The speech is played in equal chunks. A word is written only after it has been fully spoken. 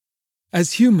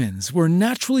As humans, we're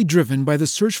naturally driven by the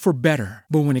search for better.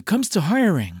 But when it comes to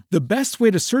hiring, the best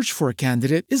way to search for a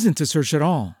candidate isn't to search at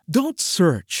all. Don't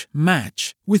search,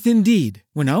 match with Indeed.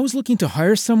 When I was looking to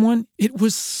hire someone, it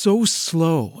was so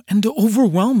slow and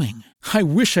overwhelming. I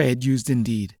wish I had used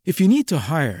Indeed. If you need to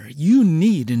hire, you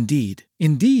need Indeed.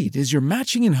 Indeed is your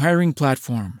matching and hiring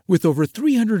platform with over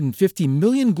 350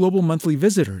 million global monthly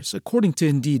visitors, according to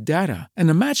Indeed data, and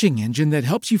a matching engine that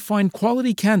helps you find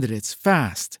quality candidates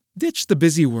fast. Ditch the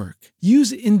busy work.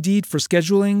 Use Indeed for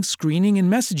scheduling, screening,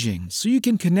 and messaging so you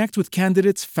can connect with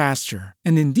candidates faster.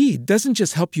 And Indeed doesn't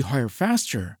just help you hire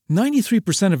faster.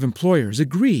 93% of employers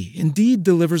agree Indeed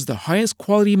delivers the highest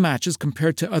quality matches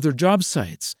compared to other job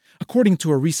sites, according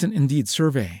to a recent Indeed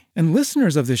survey. And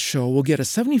listeners of this show will get a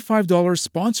 $75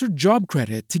 sponsored job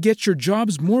credit to get your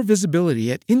jobs more visibility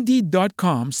at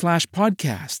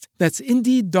Indeed.com/podcast. That's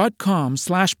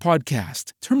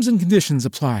Indeed.com/podcast. Terms and conditions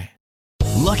apply.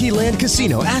 Lucky Land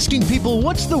Casino, asking people,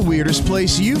 what's the weirdest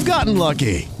place you've gotten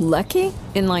lucky? Lucky?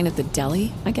 In line at the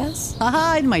deli, I guess?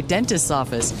 Aha, in my dentist's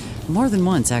office. More than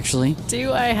once, actually.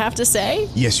 Do I have to say?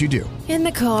 Yes, you do. In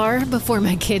the car before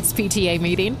my kids' PTA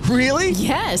meeting. Really?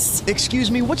 Yes. Excuse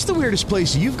me, what's the weirdest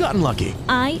place you've gotten lucky?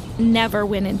 I never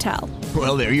win and tell.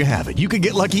 Well, there you have it. You can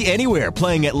get lucky anywhere,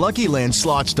 playing at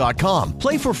LuckyLandSlots.com.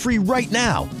 Play for free right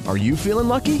now. Are you feeling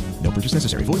lucky? No purchase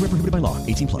necessary. Void where prohibited by law.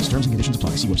 18+. Terms and conditions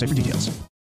apply. See website for details.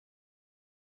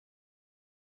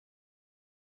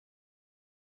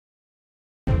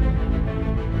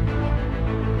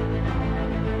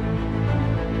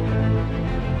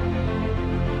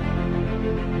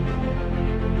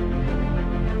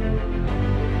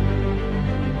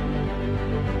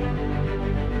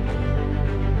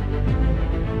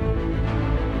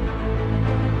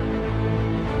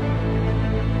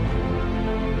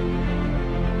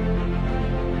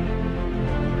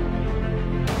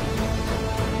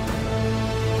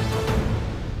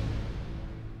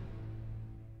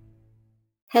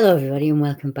 Hello everybody and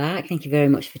welcome back. Thank you very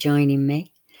much for joining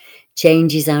me.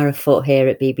 Changes are afoot here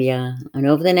at BBR, and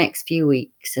over the next few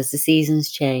weeks, as the seasons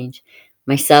change,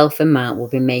 myself and Matt will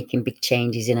be making big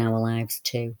changes in our lives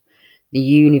too. The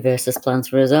universe has plans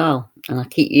for us all, and I'll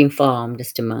keep you informed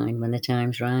as to mine when the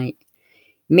time's right.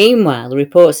 Meanwhile, the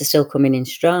reports are still coming in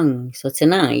strong, so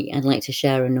tonight I'd like to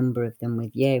share a number of them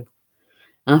with you.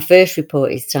 Our first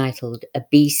report is titled, A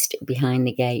Beast Behind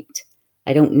the Gate.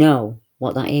 I don't know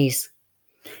what that is.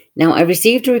 Now, I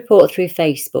received a report through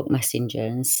Facebook Messenger,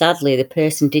 and sadly, the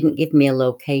person didn't give me a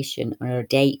location or a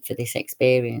date for this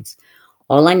experience.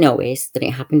 All I know is that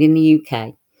it happened in the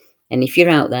UK, and if you're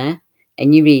out there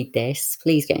and you read this,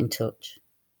 please get in touch.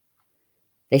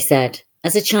 They said,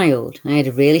 as a child, I had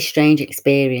a really strange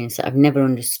experience that I've never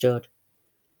understood.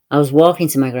 I was walking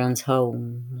to my grand's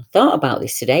home. I thought about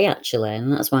this today, actually,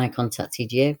 and that's why I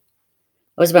contacted you.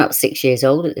 I was about 6 years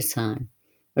old at the time.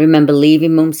 I remember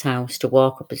leaving Mum's house to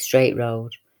walk up a straight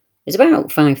road. It was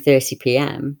about 5:30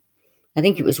 p.m. I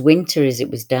think it was winter as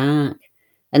it was dark,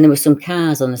 and there were some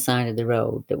cars on the side of the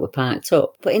road that were parked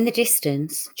up. But in the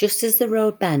distance, just as the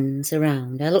road bends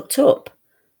around, I looked up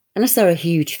and I saw a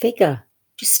huge figure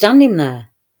just standing there,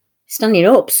 standing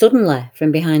up suddenly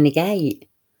from behind the gate.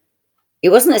 It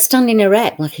wasn't standing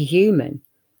erect like a human.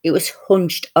 It was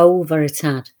hunched over a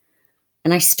tad.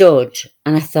 And I stood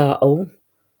and I thought, oh,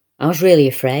 I was really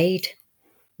afraid.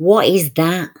 What is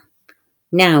that?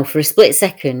 Now, for a split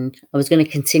second, I was going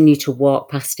to continue to walk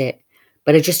past it,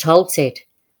 but I just halted.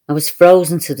 I was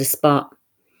frozen to the spot,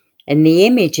 and the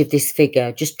image of this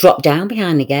figure just dropped down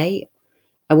behind the gate.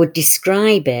 I would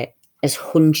describe it as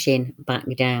hunching back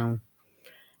down.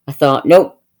 I thought,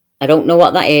 nope, I don't know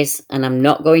what that is, and I'm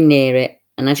not going near it,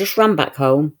 and I just ran back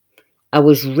home. I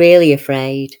was really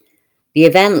afraid. The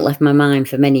event left my mind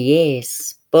for many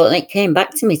years, but it came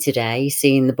back to me today,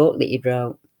 seeing the book that you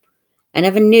wrote. I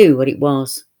never knew what it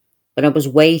was, but I was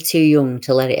way too young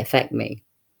to let it affect me.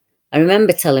 I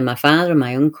remember telling my father and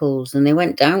my uncles, and they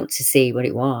went out to see what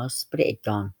it was, but it had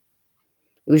gone.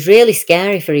 It was really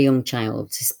scary for a young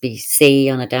child to see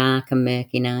on a dark and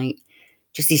murky night,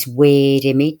 just this weird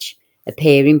image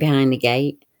appearing behind the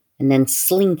gate and then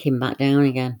slinking back down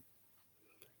again.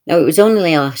 Now, it was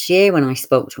only last year when I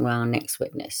spoke to our next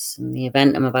witness, and the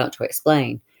event I'm about to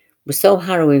explain was so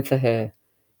harrowing for her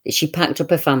that she packed up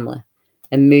her family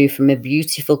and moved from a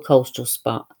beautiful coastal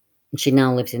spot, and she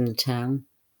now lives in the town.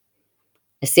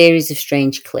 A series of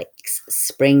strange clicks,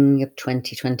 spring of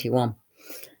 2021.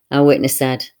 Our witness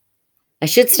said, I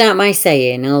should start by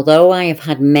saying, although I have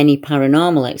had many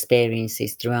paranormal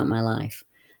experiences throughout my life,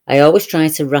 I always try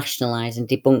to rationalise and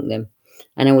debunk them,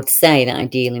 and I would say that I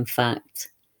deal in fact.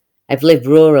 I've lived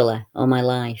rurally all my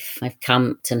life. I've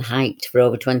camped and hiked for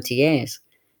over 20 years.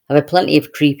 I've had plenty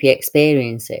of creepy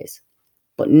experiences,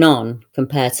 but none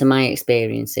compared to my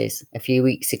experiences a few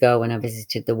weeks ago when I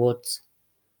visited the woods.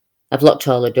 I've locked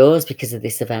all the doors because of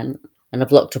this event, and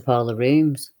I've locked up all the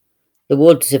rooms. The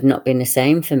woods have not been the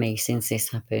same for me since this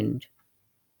happened.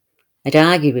 I'd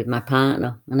argued with my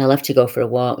partner, and I left to go for a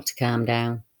walk to calm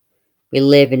down. We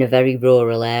live in a very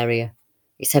rural area.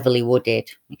 It's heavily wooded,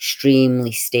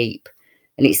 extremely steep,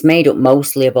 and it's made up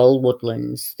mostly of old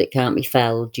woodlands that can't be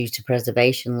felled due to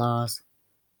preservation laws.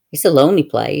 It's a lonely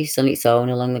place on its own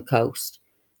along the coast,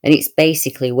 and it's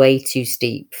basically way too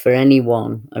steep for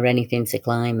anyone or anything to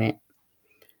climb it.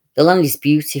 The land is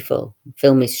beautiful,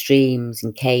 filled with streams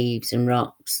and caves and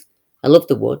rocks. I love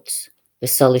the woods, the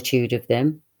solitude of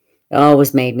them. It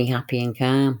always made me happy and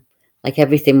calm, like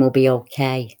everything will be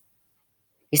okay.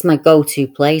 It's my go-to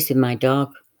place with my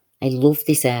dog. I love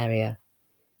this area.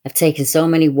 I've taken so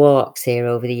many walks here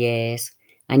over the years.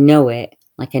 I know it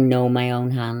like I know my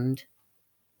own hand.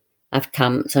 I've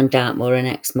camped on Dartmoor and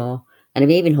Exmoor, and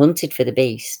I've even hunted for the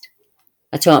beast.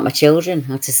 I taught my children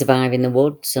how to survive in the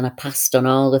woods, and I passed on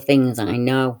all the things that I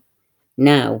know.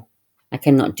 Now, I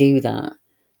cannot do that.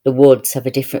 The woods have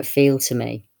a different feel to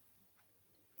me.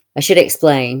 I should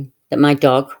explain that my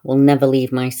dog will never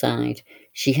leave my side.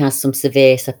 She has some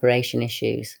severe separation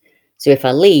issues. So if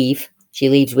I leave, she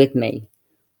leaves with me.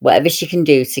 Whatever she can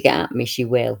do to get at me, she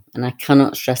will, and I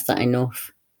cannot stress that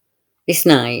enough. This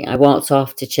night, I walked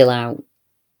off to chill out,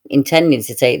 intending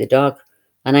to take the dog,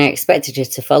 and I expected her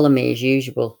to follow me as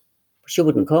usual, but she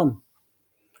wouldn't come.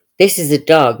 This is a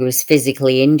dog who has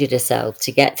physically injured herself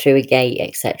to get through a gate,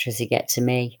 etc., to get to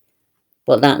me.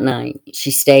 But that night,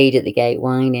 she stayed at the gate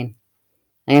whining.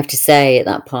 I have to say, at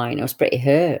that point, I was pretty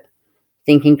hurt,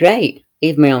 thinking, great,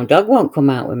 even my own dog won't come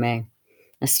out with me.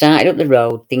 I started up the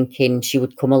road thinking she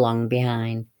would come along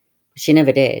behind, but she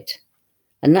never did.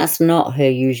 And that's not her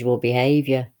usual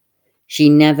behaviour. She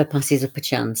never passes up a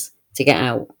chance to get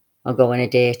out or go on a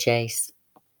deer chase.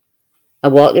 I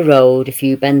walked the road a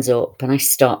few bends up and I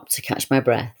stopped to catch my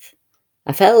breath.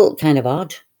 I felt kind of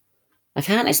odd. I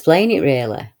can't explain it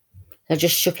really. I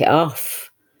just shook it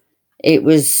off. I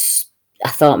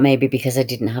thought maybe because I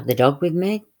didn't have the dog with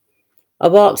me. I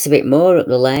walked a bit more up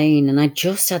the lane and I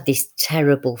just had this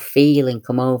terrible feeling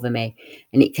come over me,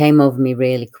 and it came over me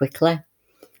really quickly.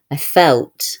 I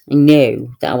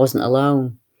knew that I wasn't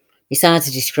alone. It's hard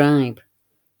to describe,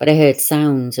 but I heard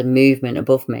sounds and movement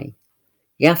above me.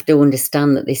 You have to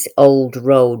understand that this old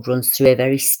road runs through a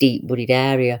very steep wooded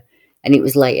area, and it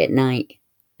was late at night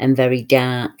and very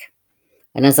dark.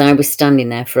 And as I was standing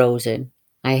there frozen,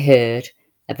 I heard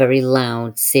a very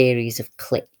loud series of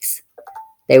clicks.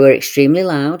 They were extremely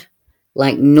loud,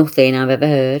 like nothing I've ever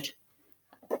heard.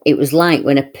 It was like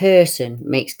when a person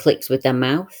makes clicks with their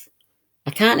mouth.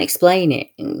 I can't explain it.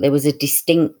 There was a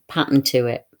distinct pattern to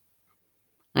it.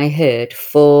 I heard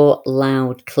 4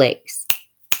 loud clicks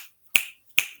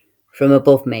from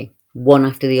above me, one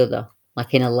after the other,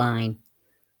 like in a line.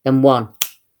 Then one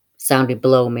sounded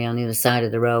below me on the other side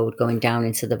of the road, going down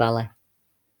into the valley.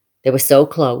 They were so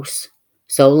close,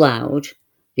 so loud,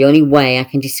 the only way I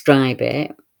can describe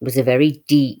it was a very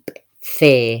deep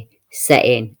fear set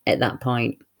in at that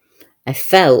point. I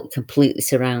felt completely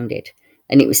surrounded,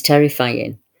 and it was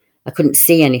terrifying. I couldn't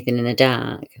see anything in the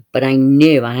dark, but I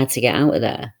knew I had to get out of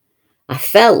there. I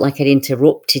felt like I'd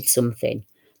interrupted something,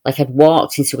 like I'd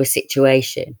walked into a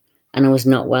situation and I was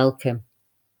not welcome.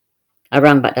 I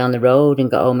ran back down the road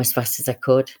and got home as fast as I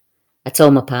could. I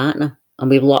told my partner, and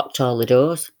we locked all the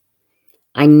doors.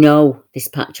 I know this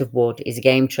patch of wood is a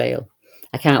game trail.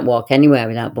 I can't walk anywhere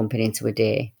without bumping into a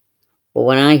deer. But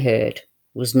what I heard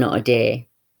was not a deer.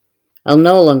 I'll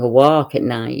no longer walk at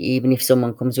night, even if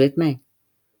someone comes with me.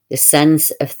 The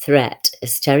sense of threat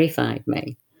has terrified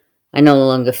me. I no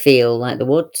longer feel like the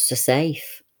woods are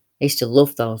safe. I used to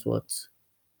love those woods.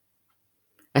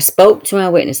 I spoke to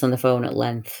our witness on the phone at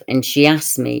length, and she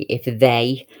asked me if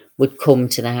they would come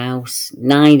to the house.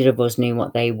 Neither of us knew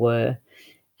what they were.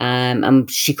 And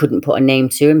she couldn't put a name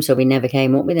to him, so we never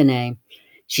came up with a name.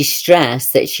 She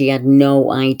stressed that she had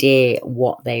no idea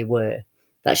what they were.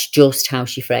 That's just how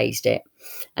she phrased it.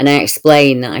 And I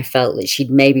explained that I felt that she'd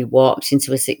maybe walked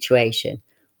into a situation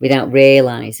without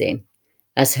realising,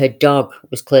 as her dog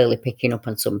was clearly picking up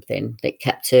on something that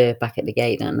kept her back at the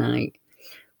gate that night.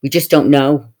 We just don't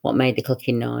know what made the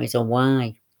clicking noise or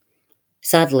why.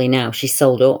 Sadly now she's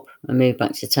sold up and moved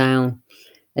back to town,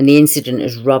 and the incident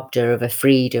has robbed her of her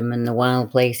freedom and the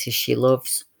wild places she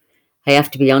loves. I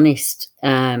have to be honest,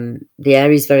 the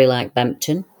area is very like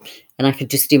Bempton, and I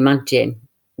could just imagine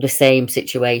the same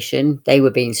situation. They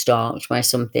were being stalked by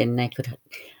something they could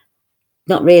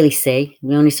not really see.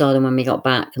 We only saw them when we got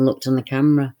back and looked on the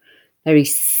camera. Very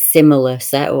similar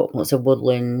setup, lots of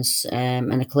woodlands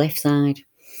and a cliffside.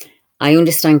 I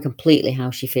understand completely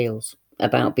how she feels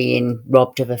about being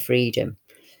robbed of her freedom.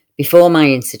 Before my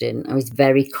incident, I was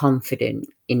very confident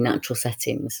in natural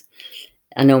settings.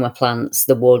 I know my plants,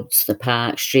 the woods, the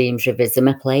parks, streams, rivers, they're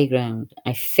my playground.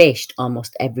 I fished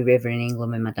almost every river in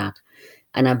England with my dad,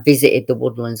 and I visited the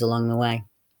woodlands along the way.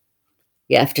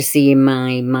 Yet after seeing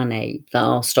my man-ape, that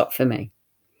all stopped for me.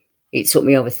 It took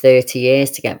me over 30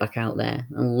 years to get back out there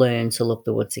and learn to love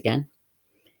the woods again.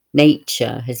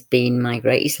 Nature has been my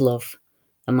greatest love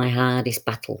and my hardest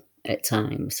battle at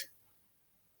times.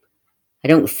 I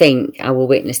don't think our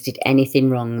witness did anything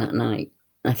wrong that night.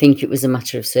 I think it was a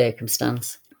matter of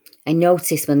circumstance. I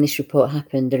noticed when this report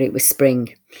happened that it was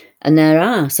spring, and there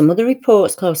are some other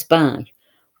reports close by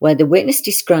where the witness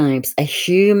describes a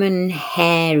human,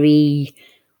 hairy,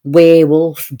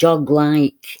 werewolf,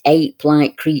 dog-like,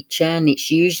 ape-like creature, and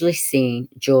it's usually seen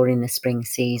during the spring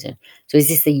season. So is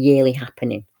this a yearly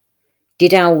happening?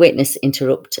 Did our witness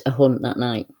interrupt a hunt that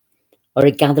night, or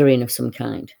a gathering of some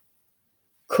kind?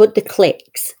 Could the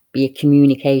clicks be a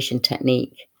communication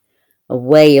technique, a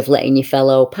way of letting your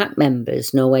fellow pack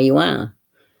members know where you are?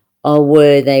 Or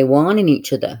were they warning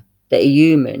each other that a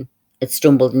human had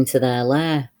stumbled into their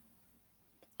lair?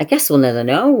 I guess we'll never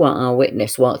know what our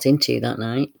witness walked into that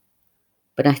night,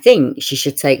 but I think she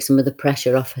should take some of the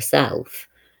pressure off herself,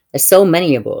 as so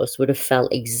many of us would have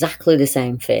felt exactly the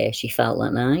same fear she felt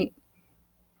that night.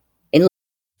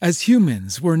 As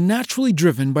humans, we're naturally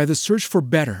driven by the search for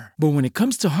better. But when it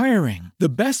comes to hiring, the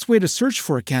best way to search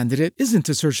for a candidate isn't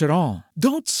to search at all.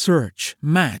 Don't search,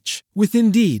 match with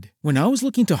Indeed. When I was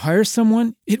looking to hire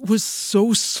someone, it was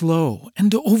so slow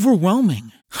and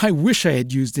overwhelming. I wish I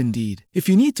had used Indeed. If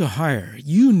you need to hire,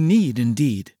 you need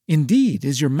Indeed. Indeed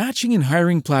is your matching and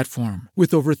hiring platform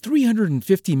with over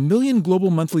 350 million global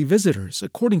monthly visitors,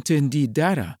 according to Indeed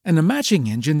data, and a matching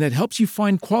engine that helps you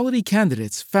find quality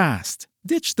candidates fast.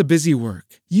 Ditch the busy work.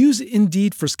 Use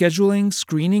Indeed for scheduling,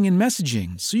 screening, and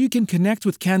messaging so you can connect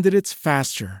with candidates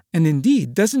faster. And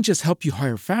Indeed doesn't just help you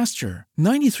hire faster.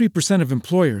 93% of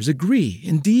employers agree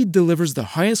Indeed delivers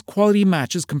the highest quality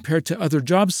matches compared to other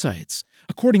job sites,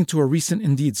 according to a recent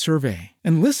Indeed survey.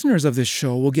 And listeners of this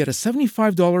show will get a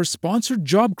 $75 sponsored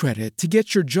job credit to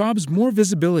get your jobs more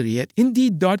visibility at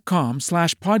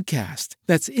Indeed.com/podcast.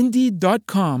 That's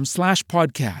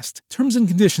Indeed.com/podcast. Terms and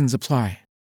conditions apply.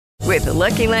 With the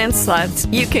Lucky Land Slots,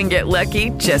 you can get lucky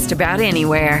just about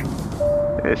anywhere.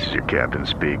 This is your captain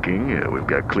speaking. We've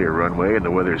got clear runway and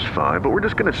the weather's fine, but we're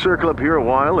just going to circle up here a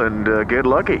while and get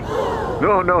lucky.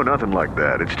 No, nothing like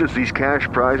that. It's just these cash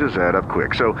prizes add up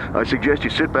quick. So I suggest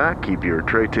you sit back, keep your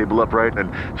tray table upright,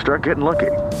 and start getting lucky.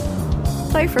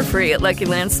 Play for free at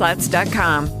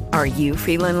LuckyLandSlots.com. Are you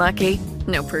feeling lucky?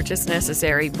 No purchase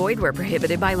necessary. Void where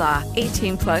prohibited by law.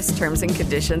 18+ terms and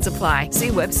conditions apply. See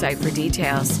website for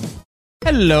details.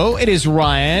 Hello, it is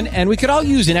Ryan, and we could all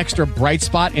use an extra bright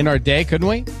spot in our day, couldn't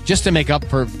we? Just to make up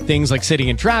for things like sitting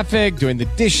in traffic, doing the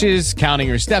dishes, counting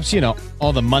your steps,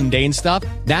 all the mundane stuff.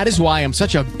 That is why I'm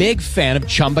such a big fan of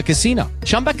Chumba Casino.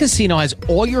 Chumba Casino has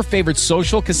all your favorite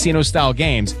social casino-style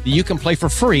games that you can play for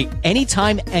free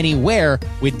anytime, anywhere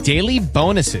with daily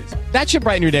bonuses. That should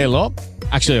brighten your day a little.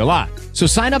 Actually, a lot. So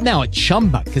sign up now at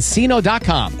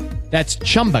ChumbaCasino.com. That's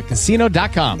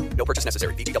ChumbaCasino.com. No purchase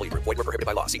necessary. VGW Group. Void where prohibited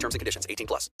by law. See terms and conditions.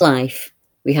 18+. Life,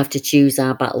 we have to choose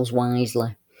our battles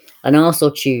wisely and also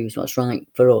choose what's right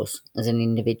for us as an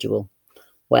individual.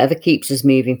 Whatever keeps us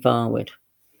moving forward.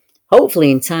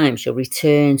 Hopefully in time she'll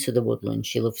return to the woodland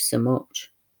she loves so much.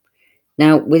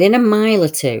 Now, within a mile or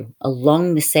two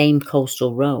along the same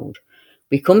coastal road,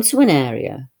 we come to an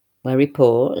area where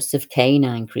reports of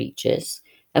canine creatures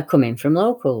have come in from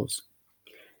locals.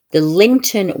 The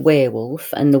Linton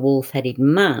werewolf and the wolf-headed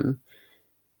man.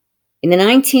 In the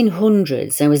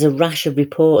 1900s, there was a rash of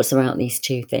reports about these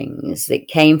two things that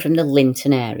came from the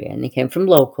Linton area, and they came from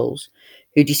locals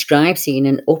who described seeing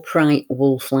an upright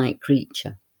wolf-like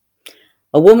creature.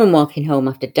 A woman walking home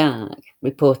after dark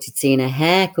reported seeing a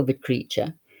hair-covered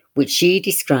creature, which she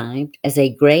described as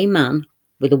a grey man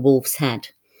with a wolf's head,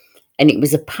 and it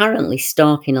was apparently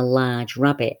stalking a large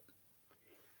rabbit.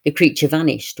 The creature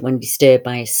vanished when disturbed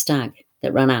by a stag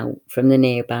that ran out from the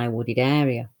nearby wooded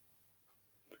area.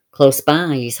 Close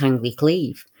by is Hangley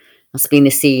Cleeve. That's been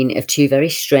the scene of two very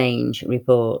strange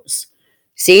reports.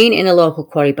 Seen in a local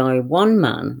quarry by one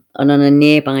man and on a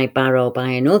nearby barrow by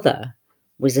another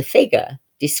was a figure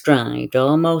described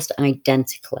almost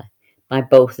identically by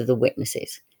both of the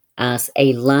witnesses as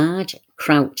a large,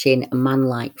 crouching,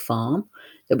 man-like form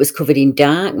that was covered in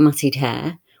dark, matted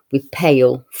hair with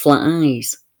pale, flat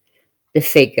eyes. The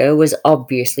figure was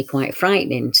obviously quite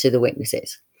frightening to the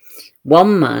witnesses.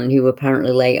 One man, who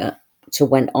apparently later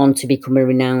went on to become a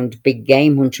renowned big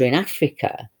game hunter in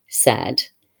Africa, said,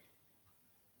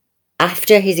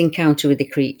 after his encounter with the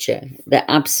creature, that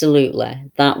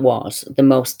absolutely that was the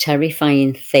most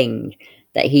terrifying thing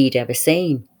that he'd ever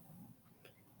seen.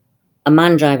 A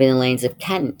man driving the lanes of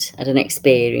Kent had an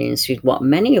experience with what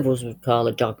many of us would call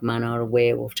a dogman or a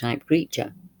werewolf type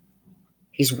creature.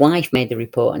 His wife made the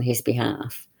report on his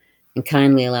behalf and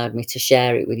kindly allowed me to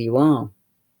share it with you all.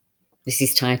 This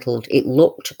is titled, "It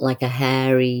Looked Like a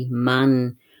Hairy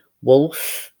Man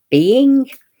Wolf Being."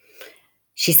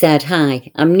 She said,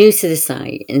 "Hi, I'm new to the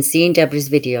site and seeing Deborah's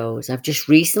videos. I've just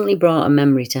recently brought a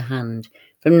memory to hand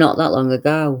from not that long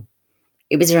ago.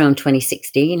 It was around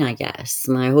 2016, I guess.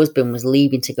 My husband was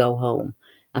leaving to go home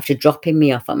after dropping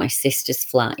me off at my sister's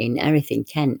flat in Erith in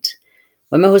Kent.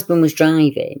 When my husband was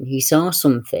driving, he saw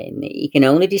something that he can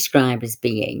only describe as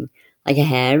being like a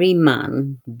hairy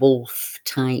man, wolf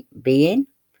type being.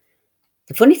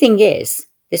 The funny thing is,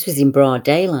 this was in broad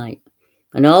daylight,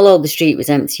 and although the street was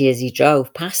empty as he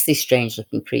drove past this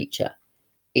strange-looking creature,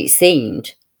 it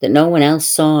seemed that no one else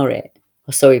saw it,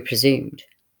 or so he presumed.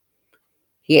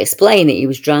 He explained that he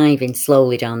was driving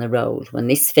slowly down the road when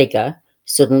this figure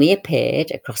suddenly appeared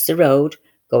across the road,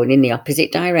 going in the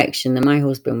opposite direction that my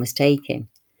husband was taking.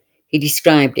 He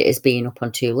described it as being up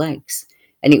on two legs,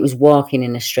 and it was walking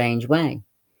in a strange way.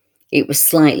 It was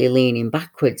slightly leaning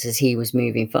backwards as he was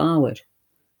moving forward,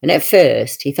 and at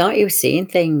first he thought he was seeing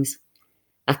things.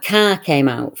 A car came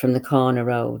out from the corner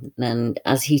road, and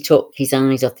as he took his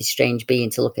eyes off this strange being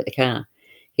to look at the car,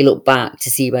 he looked back to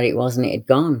see where it was and it had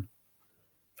gone.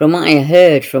 From what I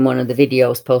heard from one of the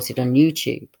videos posted on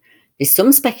YouTube, there's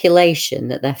some speculation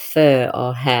that their fur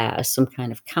or hair is some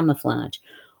kind of camouflage,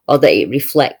 or that it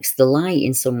reflects the light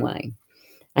in some way.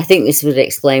 I think this would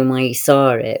explain why he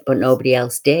saw it, but nobody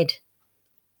else did.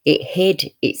 It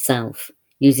hid itself,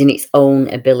 using its own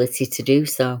ability to do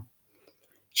so.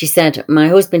 She said, my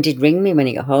husband did ring me when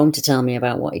he got home to tell me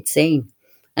about what he'd seen,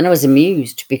 and I was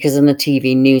amused because on the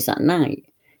TV news that night,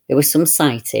 there were some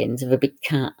sightings of a big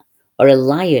cat or a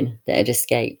lion that had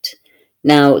escaped.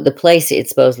 Now, the place it had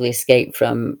supposedly escaped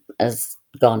from has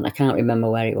gone. I can't remember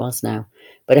where it was now,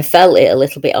 but I felt it a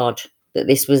little bit odd that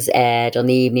this was aired on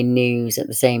the evening news at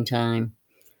the same time.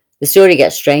 The story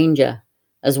gets stranger,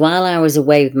 as while I was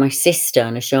away with my sister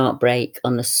on a short break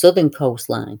on the southern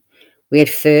coastline, we had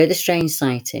further strange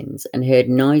sightings and heard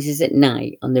noises at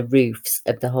night on the roofs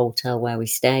of the hotel where we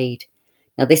stayed.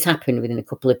 Now, this happened within a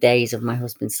couple of days of my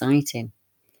husband's sighting.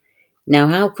 Now,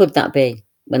 how could that be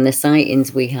when the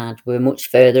sightings we had were much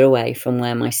further away from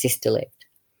where my sister lived?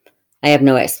 I have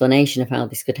no explanation of how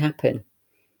this could happen.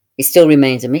 It still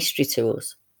remains a mystery to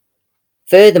us.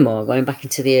 Furthermore, going back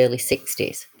into the early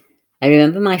 60s, I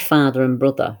remember my father and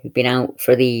brother who'd been out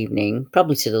for the evening,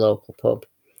 probably to the local pub,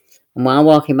 and while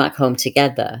walking back home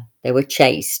together, they were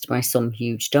chased by some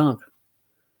huge dog.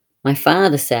 My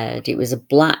father said it was a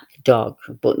black dog,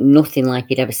 but nothing like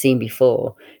he'd ever seen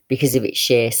before because of its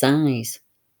sheer size.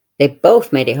 They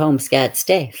both made it home scared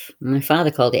stiff, and my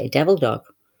father called it a devil dog.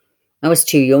 I was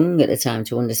too young at the time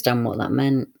to understand what that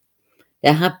meant.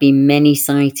 There have been many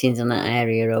sightings in that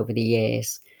area over the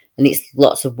years, and it's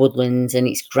lots of woodlands and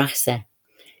it's grassy.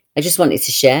 I just wanted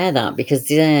to share that because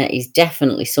there is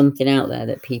definitely something out there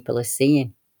that people are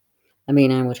seeing. I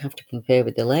mean, I would have to concur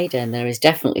with the lady, and there is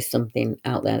definitely something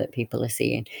out there that people are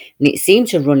seeing. And it seemed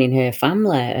to run in her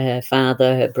family, her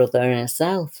father, her brother, and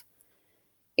herself.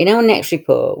 In our next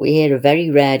report, we hear a very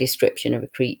rare description of a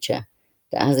creature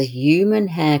that has a human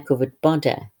hair-covered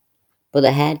body, but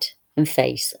the head and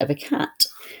face of a cat.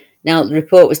 Now, the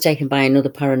report was taken by another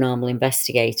paranormal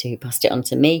investigator who passed it on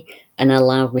to me and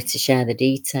allowed me to share the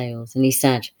details. And he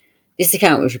said, this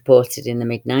account was reported in the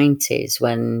mid-90s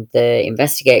when the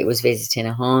investigator was visiting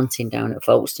a haunting down at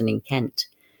Folkestone in Kent.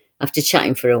 After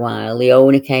chatting for a while, the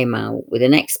owner came out with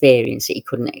an experience that he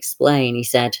couldn't explain. He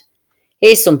said,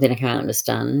 here's something I can't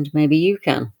understand. Maybe you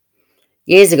can.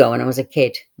 Years ago when I was a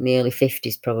kid, in the early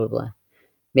 50s probably,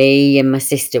 me and my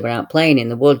sister were out playing in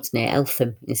the woods near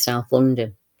Eltham in South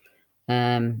London.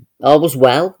 All was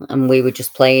well, and we were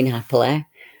just playing happily,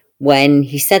 when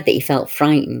he said that he felt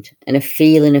frightened and a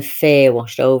feeling of fear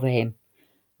washed over him.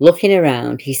 Looking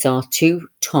around, he saw two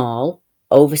tall,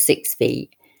 over 6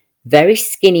 feet, very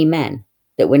skinny men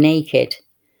that were naked.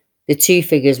 The two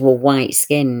figures were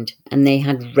white-skinned, and they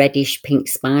had reddish-pink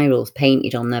spirals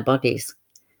painted on their bodies.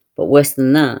 But worse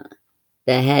than that,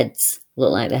 their heads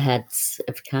looked like the heads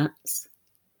of cats.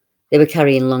 They were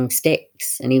carrying long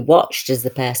sticks, and he watched as the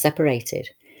pair separated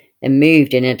and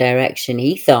moved in a direction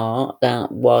he thought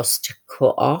that was to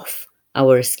cut off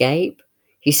our escape.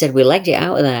 He said we legged it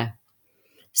out of there.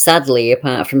 Sadly,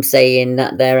 apart from saying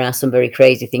that there are some very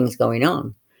crazy things going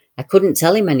on, I couldn't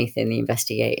tell him anything, the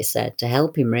investigator said, to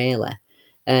help him really,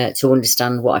 to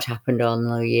understand what had happened all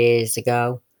those years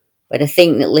ago. But I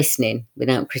think that listening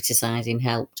without criticising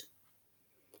helped.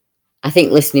 I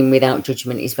think listening without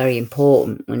judgment is very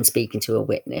important when speaking to a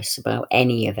witness about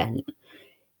any event,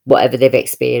 whatever they've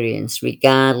experienced,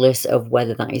 regardless of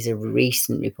whether that is a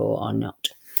recent report or not.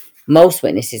 Most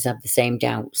witnesses have the same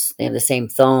doubts. They have the same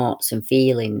thoughts and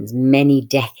feelings many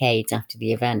decades after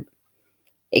the event.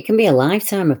 It can be a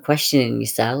lifetime of questioning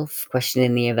yourself,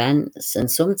 questioning the events, and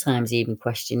sometimes even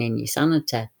questioning your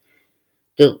sanity.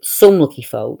 Some lucky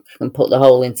folk can put the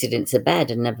whole incident to bed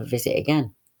and never visit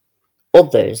again.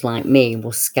 Others, like me,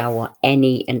 will scour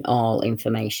any and all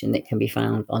information that can be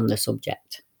found on the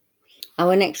subject.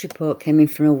 Our next report came in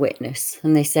from a witness,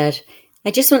 and they said,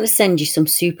 I just want to send you some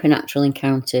supernatural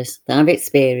encounters that I've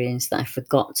experienced that I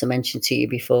forgot to mention to you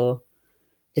before.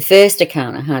 The first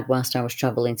account I had whilst I was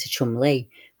travelling to Chumley,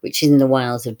 which is in the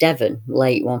wilds of Devon,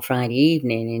 late one Friday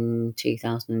evening in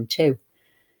 2002.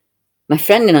 My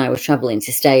friend and I were travelling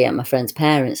to stay at my friend's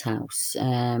parents' house,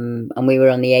 and we were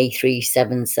on the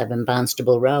A377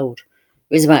 Barnstable Road.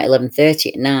 It was about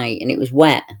 11:30 at night, and it was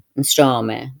wet and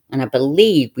stormy, and I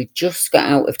believe we just got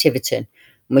out of Tiverton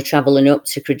and were travelling up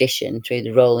to Credition through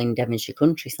the rolling Devonshire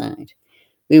countryside.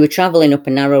 We were travelling up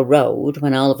a narrow road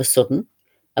when all of a sudden,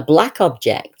 a black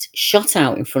object shot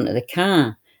out in front of the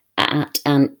car at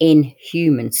an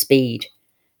inhuman speed.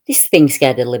 This thing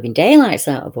scared the living daylights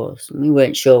out of us, and we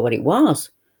weren't sure what it was,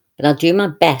 but I'll do my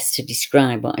best to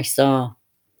describe what I saw.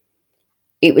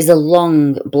 It was a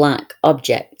long black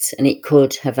object, and it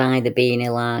could have either been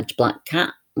a large black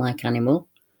cat-like animal,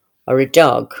 or a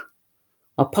dog,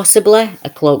 or possibly a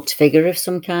cloaked figure of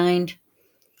some kind.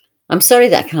 I'm sorry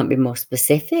that I can't be more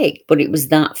specific, but it was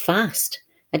that fast.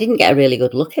 I didn't get a really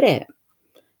good look at it.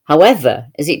 However,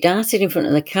 as it darted in front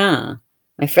of the car,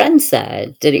 my friend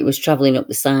said that it was travelling up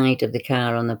the side of the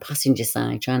car on the passenger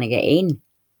side trying to get in.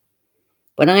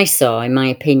 What I saw, in my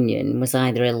opinion, was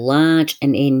either a large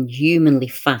and inhumanly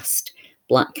fast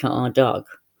black cat or dog,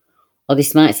 or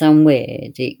this might sound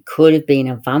weird, it could have been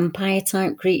a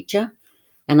vampire-type creature,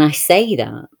 and I say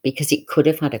that because it could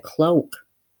have had a cloak.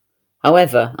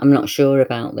 However, I'm not sure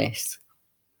about this.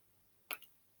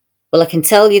 Well, I can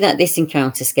tell you that this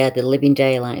encounter scared the living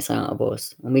daylights out of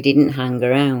us, and we didn't hang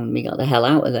around. We got the hell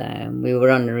out of there, and we were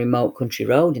on a remote country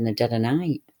road in the dead of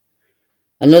night.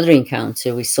 Another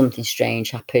encounter with something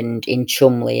strange happened in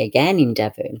Chumley, again in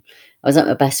Devon. I was at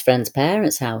my best friend's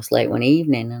parents' house late one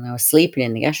evening, and I was sleeping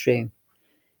in the guest room.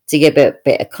 To give a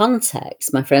bit of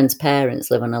context, my friend's parents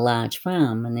live on a large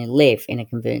farm, and they live in a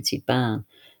converted barn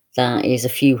that is a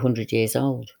few hundred years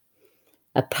old.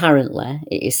 Apparently,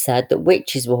 it is said that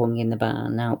witches were hung in the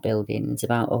barn outbuildings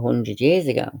about 100 years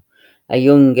ago. A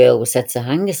young girl was said to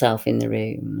hang herself in the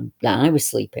room that I was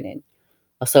sleeping in,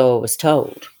 or so I was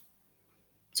told.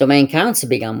 So my encounter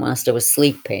began whilst I was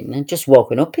sleeping and just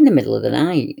woken up in the middle of the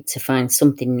night to find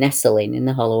something nestling in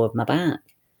the hollow of my back.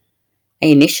 I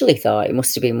initially thought it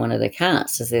must have been one of the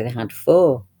cats, as they had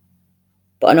 4.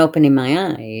 But on opening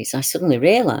my eyes, I suddenly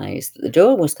realised that the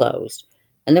door was closed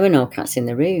and there were no cats in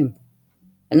the room.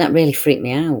 And that really freaked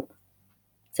me out.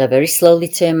 So I very slowly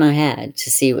turned my head to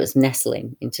see what was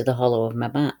nestling into the hollow of my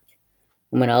back.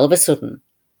 And when all of a sudden,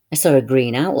 I saw a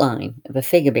green outline of a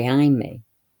figure behind me.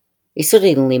 It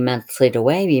suddenly melted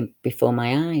away before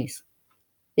my eyes.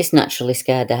 This naturally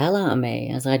scared the hell out of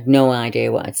me, as I had no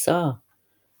idea what I saw.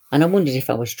 And I wondered if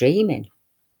I was dreaming.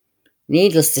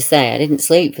 Needless to say, I didn't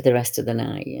sleep for the rest of the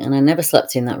night, and I never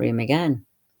slept in that room again.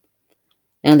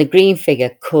 Now, the green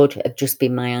figure could have just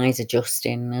been my eyes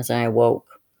adjusting as I awoke,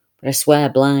 but I swear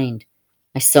blind,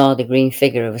 I saw the green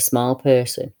figure of a small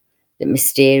person that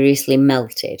mysteriously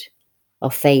melted or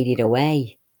faded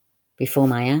away before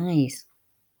my eyes.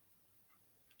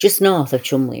 Just north of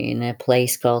Chumley, in a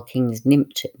place called King's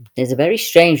Nimpton, there's a very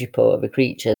strange report of a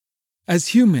creature. As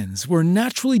humans, we're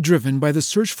naturally driven by the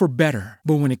search for better.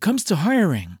 But when it comes to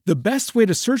hiring, the best way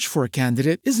to search for a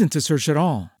candidate isn't to search at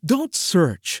all. Don't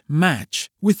search, match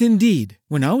with Indeed.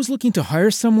 When I was looking to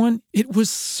hire someone, it was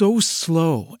so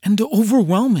slow and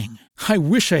overwhelming. I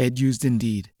wish I had used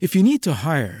Indeed. If you need to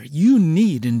hire, you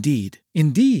need Indeed.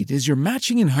 Indeed is your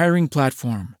matching and hiring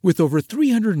platform with over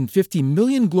 350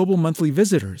 million global monthly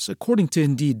visitors, according to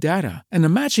Indeed data, and a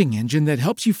matching engine that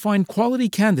helps you find quality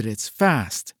candidates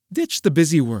fast. Ditch the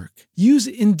busy work. Use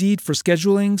Indeed for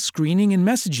scheduling, screening, and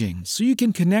messaging so you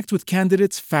can connect with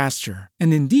candidates faster.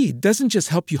 And Indeed doesn't just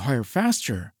help you hire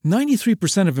faster.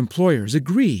 93% of employers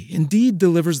agree Indeed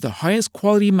delivers the highest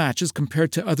quality matches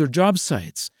compared to other job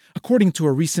sites, according to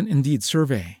a recent Indeed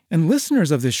survey. And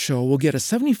listeners of this show will get a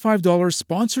 $75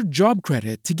 sponsored job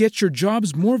credit to get your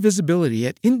jobs more visibility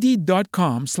at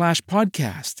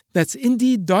Indeed.com/podcast. That's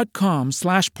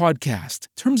Indeed.com/podcast.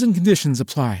 Terms and conditions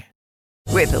apply.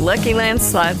 With the Lucky Land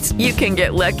Slots, you can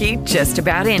get lucky just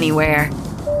about anywhere.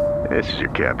 This is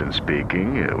your captain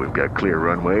speaking. We've got clear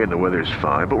runway and the weather's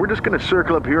fine, but we're just going to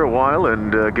circle up here a while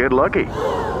and get lucky.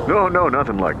 No,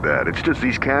 nothing like that. It's just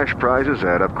these cash prizes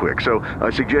add up quick. So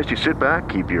I suggest you sit back,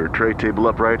 keep your tray table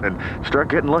upright, and start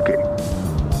getting lucky.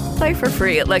 Play for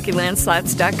free at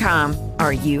LuckyLandSlots.com.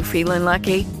 Are you feeling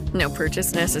lucky? No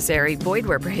purchase necessary. Void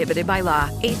where prohibited by law.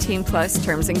 18 plus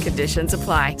terms and conditions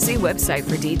apply. See website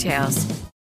for details.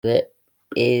 That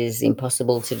is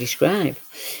impossible to describe.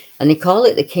 And they call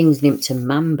it the King's Nympton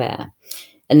Man Bear.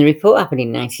 And the report happened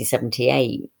in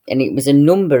 1978. And it was a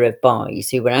number of boys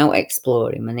who were out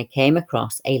exploring when they came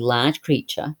across a large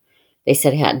creature. They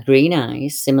said it had green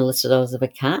eyes, similar to those of a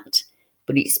cat,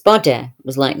 but its body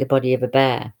was like the body of a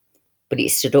bear, but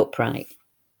it stood upright,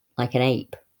 like an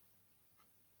ape.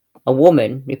 A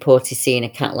woman reported seeing a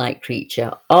cat-like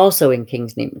creature also in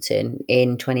King's Nympton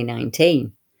in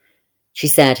 2019. She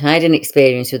said, I had an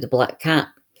experience with a black cat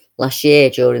last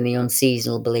year during the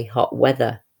unseasonably hot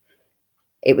weather.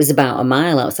 It was about a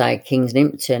mile outside King's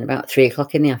Nympton, about 3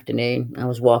 o'clock in the afternoon. I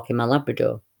was walking my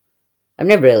Labrador. I've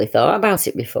never really thought about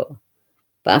it before.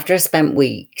 But after I spent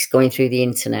weeks going through the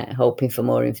internet hoping for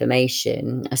more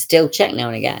information, I still check now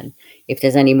and again if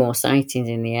there's any more sightings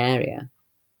in the area.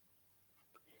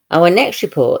 Our next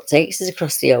report takes us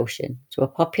across the ocean to a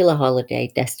popular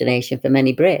holiday destination for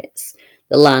many Brits,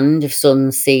 the land of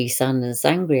sun, sea, sand and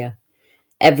sangria.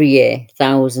 Every year,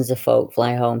 thousands of folk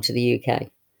fly home to the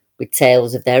UK with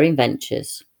tales of their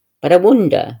adventures, but I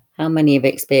wonder how many have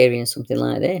experienced something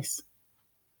like this.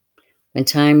 When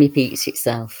time repeats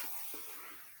itself.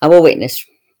 Our witness.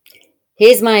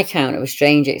 Here's my account of a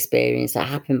strange experience that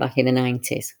happened back in the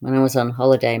 90s when I was on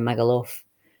holiday in Magaluf.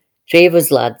 3 of us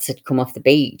lads had come off the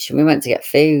beach and we went to get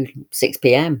food. 6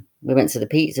 p.m. We went to the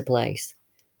pizza place.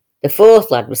 The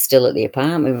 4th lad was still at the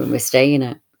apartment we were staying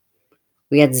at.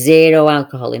 We had 0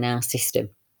 alcohol in our system.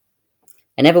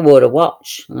 I never wore a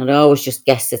watch and I'd always just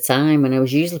guess the time, and I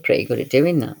was usually pretty good at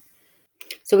doing that.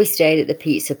 So we stayed at the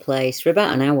pizza place for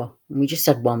about an hour and we just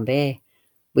had 1 beer.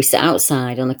 We sat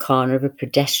outside on the corner of a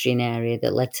pedestrian area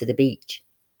that led to the beach.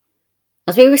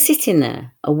 As we were sitting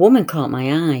there, a woman caught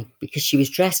my eye because she was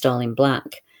dressed all in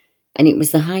black, and it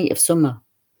was the height of summer.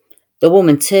 The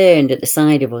woman turned at the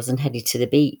side of us and headed to the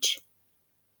beach.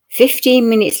 15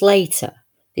 minutes later,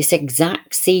 this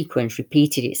exact sequence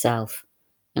repeated itself,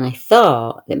 and I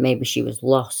thought that maybe she was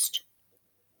lost.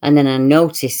 And then I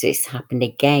noticed this happened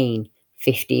again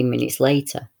 15 minutes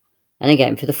later, and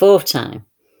again for the 4th time,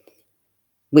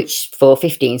 which 4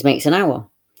 15s makes an hour.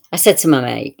 I said to my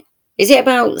mate, is it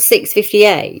about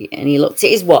 6:58? And he looked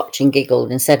at his watch and giggled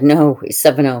and said, no, it's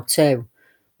 7:02,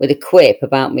 with a quip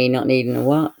about me not needing a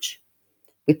watch.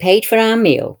 We paid for our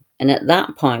meal, and at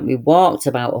that point we walked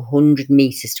about 100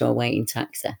 metres to a waiting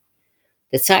taxi.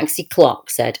 The taxi clock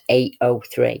said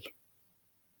 8:03,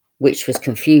 which was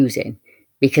confusing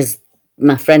because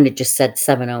my friend had just said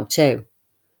 7:02,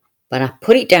 but I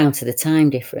put it down to the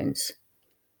time difference.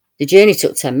 The journey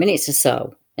took 10 minutes or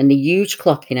so, and the huge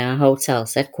clock in our hotel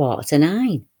said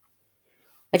 9:15.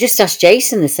 I just asked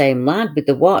Jason, the same lad with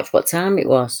the watch, what time it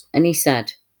was, and he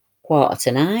said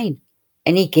 9:15.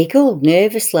 And he giggled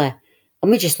nervously, and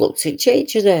we just looked at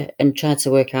each other and tried to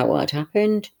work out what had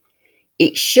happened.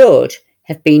 It should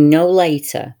have been no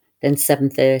later than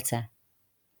 7:30.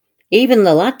 Even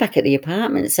the lad back at the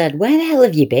apartment said, where the hell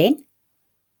have you been?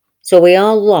 So we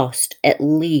all lost at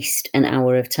least an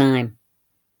hour of time.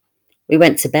 We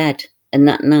went to bed, and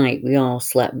that night we all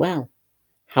slept well.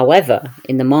 However,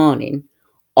 in the morning,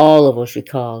 all of us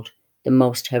recalled the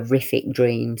most horrific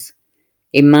dreams.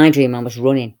 In my dream, I was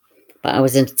running, but I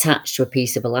was attached to a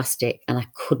piece of elastic and I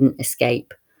couldn't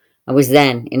escape. I was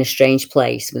then in a strange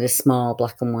place with a small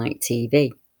black and white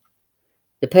TV.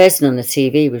 The person on the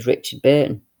TV was Richard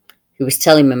Burton, who was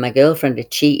telling me my girlfriend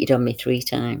had cheated on me 3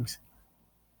 times.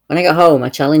 When I got home, I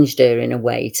challenged her in a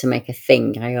way to make a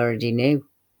thing I already knew,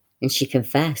 and she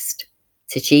confessed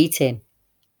to cheating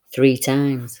 3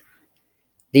 times.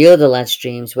 The other lad's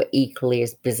dreams were equally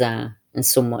as bizarre and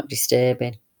somewhat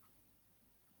disturbing.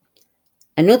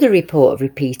 Another report of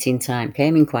repeating time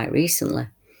came in quite recently.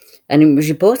 And it was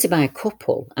reported by a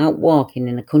couple out walking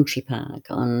in a country park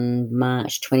on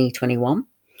March 2021.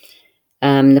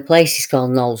 The place is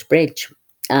called Knowles Bridge.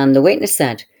 And the witness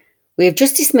said, "We have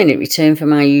just this minute returned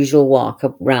from our usual walk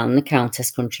around the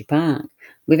Countess Country Park.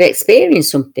 We've experienced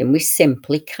something we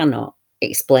simply cannot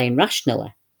explain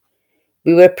rationally.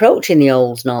 We were approaching the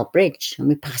old Knowles Bridge and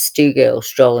we passed two girls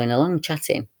strolling along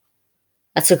chatting.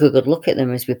 I took a good look at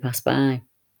them as we passed by.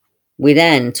 We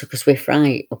then took a swift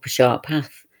right up a short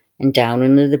path and down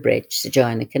under the bridge to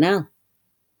join the canal.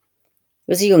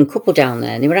 There was a young couple down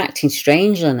there and they were acting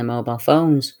strangely on their mobile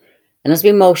phones. And as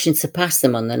we motioned to pass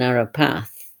them on the narrow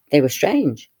path, they were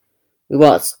strange.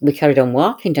 We carried on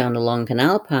walking down the long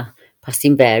canal path,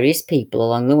 passing various people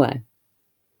along the way.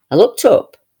 I looked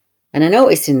up and I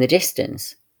noticed in the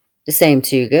distance the same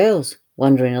two girls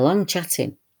wandering along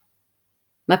chatting.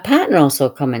 My partner also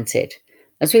commented,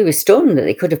 as we were stunned, that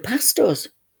they could have passed us.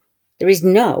 There is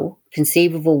no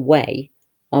conceivable way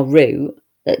or route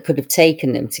that could have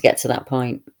taken them to get to that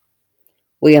point.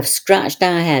 We have scratched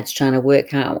our heads trying to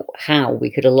work out how we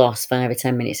could have lost 5 or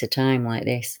 10 minutes of time like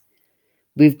this.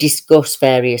 We've discussed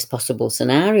various possible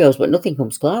scenarios, but nothing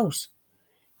comes close.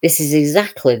 This is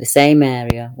exactly the same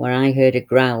area where I heard a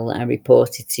growl that I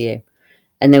reported to you,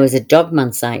 and there was a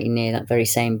dogman sighting near that very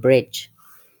same bridge.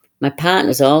 My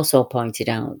partners also pointed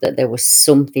out that there was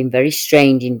something very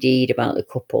strange indeed about the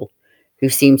couple, who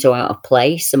seemed so out of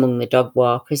place among the dog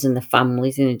walkers and the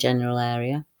families in the general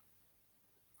area.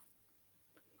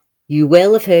 You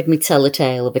will have heard me tell a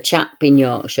tale of a chap in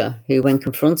Yorkshire who, when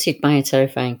confronted by a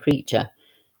terrifying creature,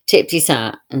 tipped his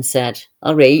hat and said,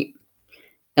 "All right."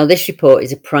 Now, this report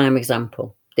is a prime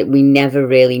example that we never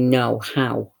really know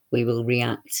how we will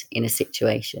react in a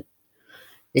situation.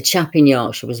 The chap in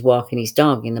Yorkshire was walking his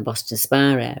dog in the Boston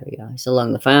Spa area. It's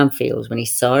along the farm fields when he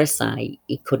saw a sight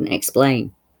he couldn't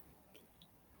explain.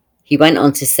 He went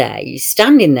on to say,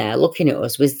 standing there looking at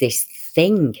us was this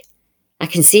thing. I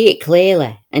can see it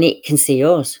clearly and it can see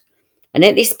us. And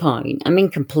at this point, I'm in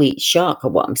complete shock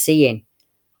at what I'm seeing.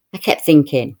 I kept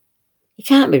thinking, it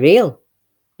can't be real.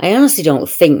 I honestly don't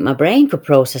think my brain could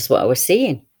process what I was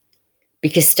seeing.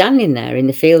 Because standing there in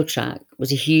the field track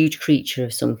was a huge creature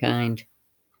of some kind.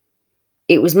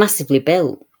 It was massively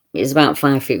built. It was about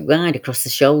 5 feet wide across the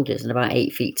shoulders and about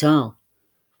 8 feet tall.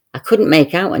 I couldn't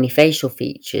make out any facial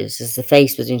features as the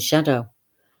face was in shadow,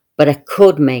 but I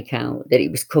could make out that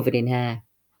it was covered in hair.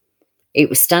 It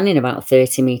was standing about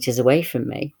 30 metres away from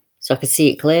me, so I could see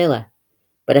it clearly,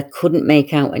 but I couldn't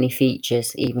make out any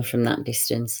features even from that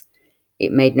distance.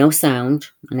 It made no sound.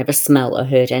 I never smelt or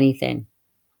heard anything.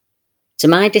 To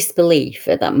my disbelief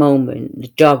at that moment, the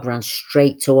dog ran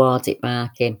straight towards it,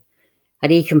 barking.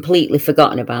 Had he completely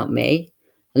forgotten about me?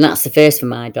 And that's the first for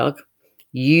my dog.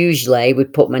 Usually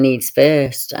we'd put my needs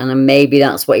first, and maybe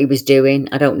that's what he was doing.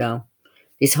 I don't know.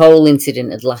 This whole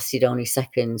incident had lasted only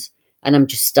seconds, and I'm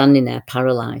just standing there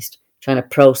paralysed, trying to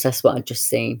process what I'd just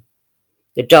seen.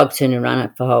 The dog turned and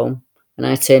ran for home, and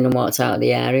I turned and walked out of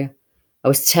the area. I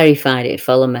was terrified it'd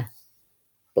follow me,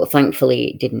 but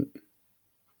thankfully it didn't.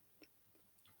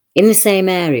 In the same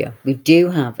area, we do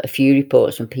have a few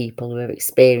reports from people who have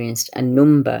experienced a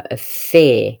number of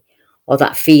fear or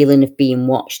that feeling of being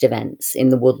watched events in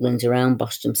the woodlands around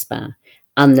Boston Spa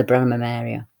and the Bramham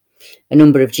area. A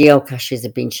number of geocaches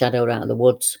have been shadowed out of the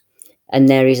woods. And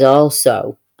there is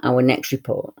also our next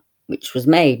report, which was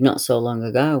made not so long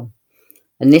ago.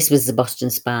 And this was the Boston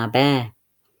Spa bear.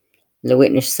 The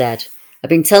witness said, "I've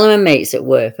been telling my mates at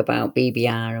work about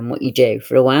BBR and what you do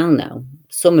for a while now.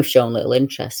 Some have shown little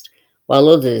interest, while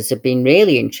others have been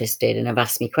really interested and have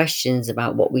asked me questions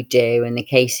about what we do and the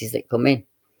cases that come in.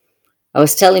 I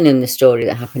was telling them the story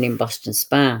that happened in Boston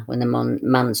Spa when the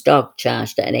man's dog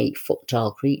charged at an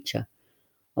 8-foot-tall creature.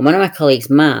 And one of my colleagues,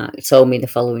 Mark, told me the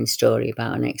following story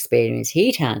about an experience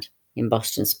he'd had in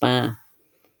Boston Spa.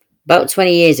 About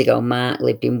 20 years ago, Mark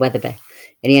lived in Wetherby,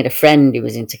 and he had a friend who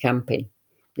was into camping.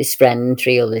 This friend and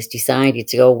 3 others decided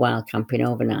to go wild camping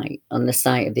overnight on the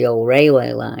site of the old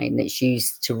railway line that's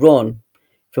used to run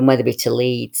from Wetherby to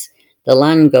Leeds. The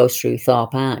line goes through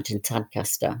Thorpe Arch and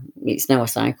Tadcaster. It's now a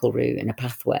cycle route and a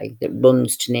pathway that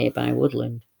runs to nearby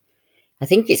woodland. I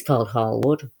think it's called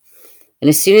Hallwood. And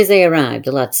as soon as they arrived,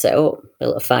 the lads set up,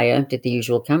 built a fire, did the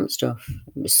usual camp stuff.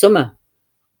 It was summer,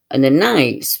 and the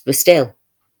nights were still,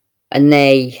 and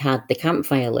they had the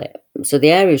campfire lit, so the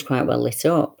area was quite well lit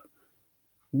up.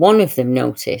 One of them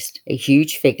noticed a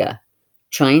huge figure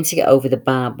trying to get over the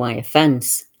barbed wire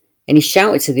fence, and he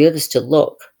shouted to the others to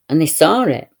look, and they saw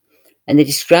it. And they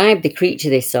described the creature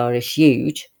they saw as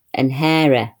huge and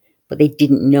hairy, but they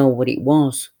didn't know what it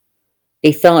was.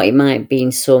 They thought it might have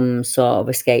been some sort of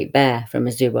escaped bear from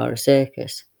a zoo or a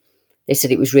circus. They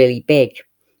said it was really big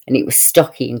and it was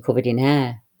stocky and covered in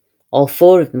hair. All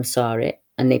 4 of them saw it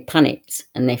and they panicked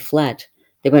and they fled.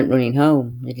 They went running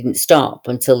home. They didn't stop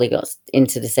until they got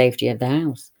into the safety of the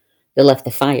house. They left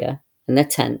the fire and their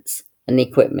tents and the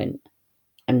equipment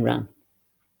and ran.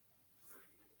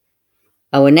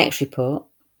 Our next report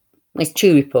is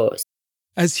 2 reports.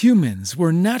 As humans,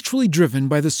 we're naturally driven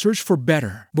by the search for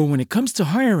better. But when it comes to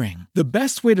hiring, the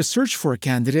best way to search for a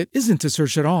candidate isn't to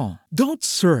search at all. Don't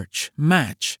search,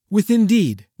 match with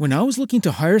Indeed. When I was looking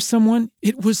to hire someone,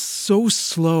 it was so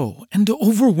slow and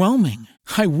overwhelming.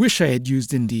 I wish I had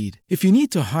used Indeed. If you need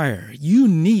to hire, you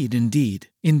need Indeed.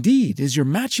 Indeed is your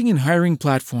matching and hiring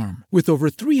platform with over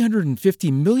 350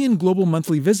 million global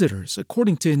monthly visitors,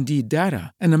 according to Indeed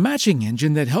data, and a matching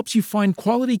engine that helps you find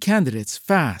quality candidates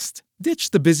fast.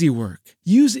 Ditch the busy work.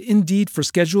 Use Indeed for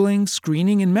scheduling,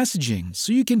 screening, and messaging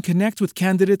so you can connect with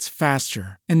candidates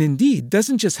faster. And Indeed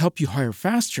doesn't just help you hire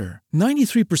faster.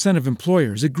 93% of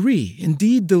employers agree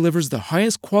Indeed delivers the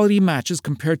highest quality matches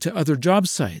compared to other job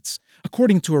sites,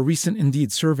 according to a recent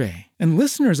Indeed survey. And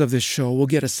listeners of this show will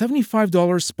get a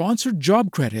 $75 sponsored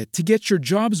job credit to get your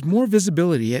jobs more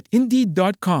visibility at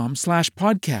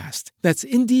Indeed.com/podcast. That's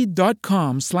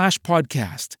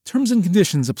Indeed.com/podcast. Terms and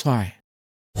conditions apply.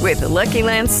 With the Lucky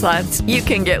Land Slots, you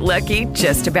can get lucky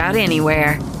just about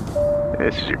anywhere.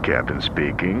 This is your captain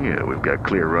speaking. We've got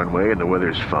clear runway and the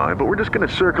weather's fine, but we're just going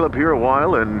to circle up here a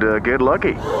while and get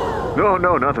lucky.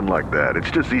 No, nothing like that.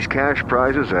 It's just these cash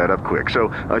prizes add up quick. So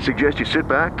I suggest you sit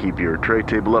back, keep your tray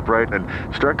table upright, and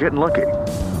start getting lucky.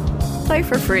 Play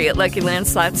for free at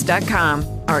LuckyLandSlots.com.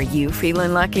 Are you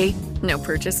feeling lucky? No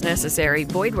purchase necessary.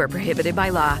 Void where prohibited by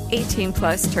law. 18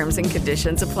 plus terms and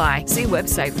conditions apply. See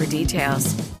website for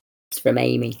details. From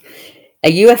Amy.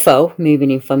 A UFO moving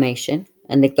in formation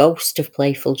and the ghost of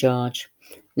Playful George.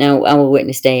 Now, our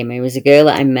witness Amy was a girl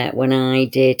that I met when I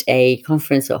did a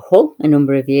conference at Hull a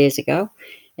number of years ago.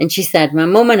 And she said, my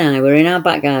mum and I were in our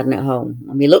back garden at home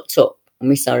and we looked up and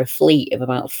we saw a fleet of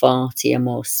about 40 or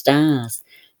more stars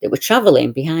that were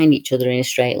travelling behind each other in a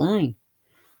straight line.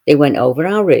 They went over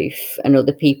our roof and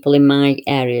other people in my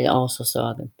area also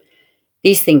saw them.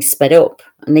 These things sped up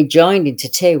and they joined into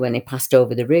 2 when they passed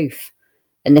over the roof.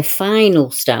 And the final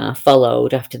star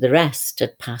followed after the rest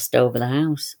had passed over the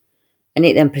house. And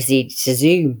it then proceeded to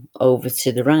zoom over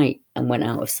to the right and went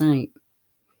out of sight.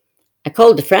 I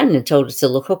called a friend and told her to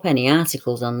look up any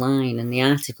articles online, and the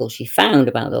article she found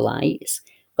about the lights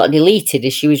got deleted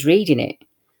as she was reading it.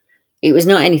 It was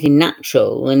not anything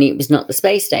natural and it was not the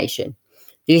space station.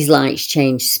 These lights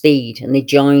changed speed and they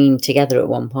joined together at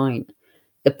one point.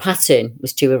 The pattern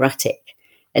was too erratic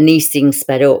and these things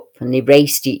sped up and they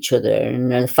raced each other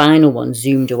and the final one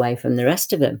zoomed away from the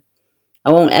rest of them.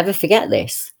 I won't ever forget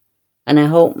this and I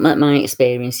hope that my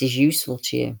experience is useful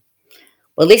to you.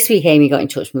 Well, this week Amy got in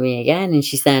touch with me again and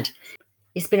she said,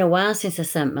 it's been a while since I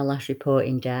sent my last report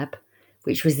in, Deb,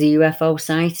 which was the UFO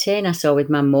sighting I saw with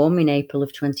my mum in April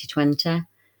of 2020.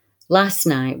 Last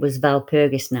night was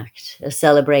Walpurgisnacht, a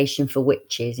celebration for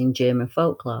witches in German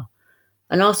folklore,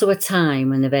 and also a time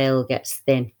when the veil gets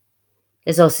thin.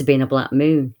 There's also been a black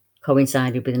moon,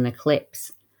 coincided with an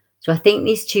eclipse. So I think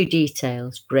these 2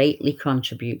 details greatly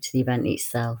contribute to the event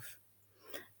itself.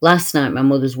 Last night, my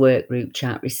mother's work group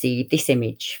chat received this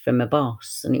image from a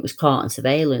boss, and it was caught on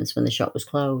surveillance when the shop was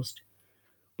closed.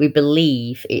 We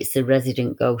believe it's the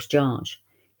resident ghost George,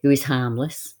 who is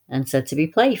harmless and said to be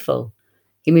playful.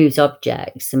 He moves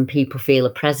objects and people feel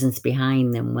a presence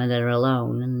behind them when they're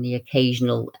alone, and the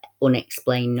occasional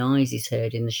unexplained noise is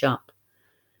heard in the shop.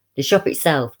 The shop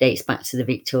itself dates back to the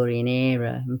Victorian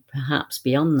era and perhaps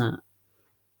beyond that.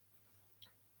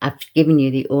 I've given you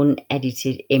the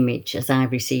unedited image as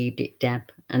I've received it, Deb,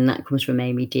 and that comes from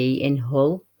Amy D in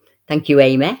Hull. Thank you,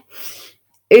 Amy.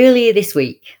 Earlier this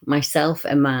week, myself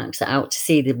and Mark set out to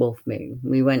see the Wolf Moon.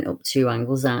 We went up to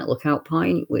Anglesart Lookout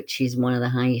Point, which is one of the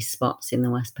highest spots in the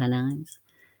West Pennines.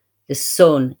 The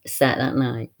sun set that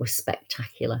night was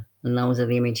spectacular, and those are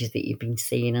the images that you've been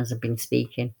seeing as I've been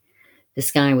speaking. The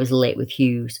sky was lit with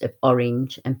hues of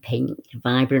orange and pink.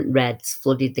 Vibrant reds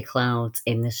flooded the clouds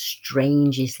in the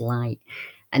strangest light.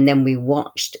 And then we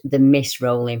watched the mist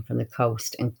roll in from the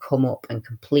coast and come up and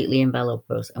completely envelop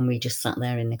us, and we just sat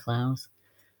there in the clouds.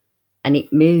 And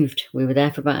it moved. We were there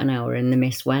for about an hour and the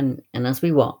mist went. And as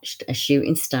we watched, a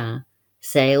shooting star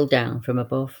sailed down from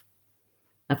above.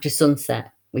 After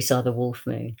sunset, we saw the Wolf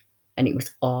Moon and it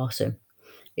was awesome.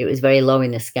 It was very low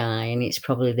in the sky and it's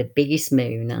probably the biggest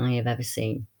moon that I have ever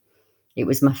seen. It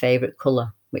was my favourite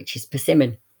colour, which is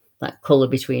persimmon, that colour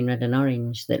between red and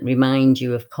orange that reminds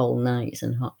you of cold nights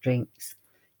and hot drinks.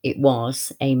 It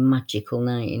was a magical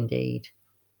night indeed.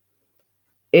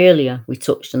 Earlier, we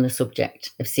touched on the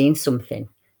subject of seeing something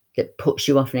that puts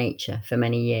you off nature for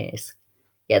many years.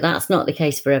 Yet that's not the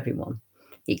case for everyone.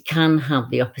 It can have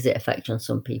the opposite effect on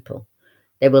some people.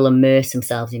 They will immerse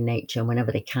themselves in nature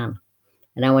whenever they can.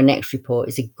 And our next report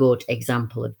is a good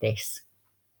example of this.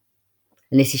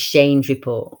 And this is Shane's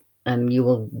report.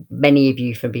 Many of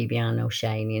you from BBR know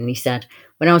Shane. And he said,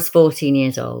 when I was 14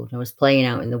 years old, I was playing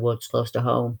out in the woods close to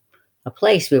home, a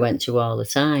place we went to all the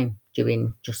time,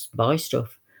 doing just boy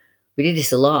stuff. We did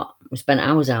this a lot. We spent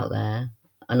hours out there.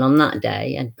 And on that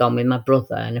day, I'd gone with my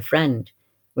brother and a friend.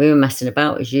 We were messing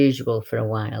about as usual for a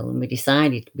while, and we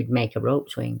decided we'd make a rope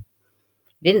swing.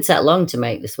 It didn't take long to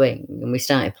make the swing, and we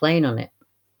started playing on it.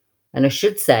 And I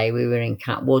should say we were in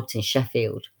Cat Woods in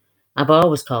Sheffield. I've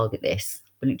always called it this,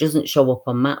 but it doesn't show up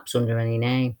on maps under any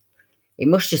name. It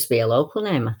must just be a local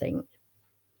name, I think.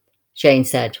 Shane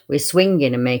said, we're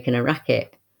swinging and making a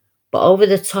racket. But over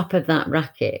the top of that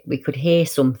racket, we could hear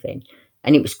something,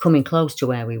 and it was coming close to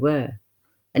where we were.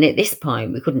 And at this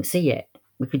point, we couldn't see it.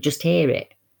 We could just hear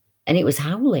it. And it was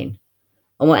howling.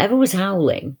 And whatever was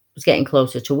howling was getting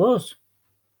closer to us.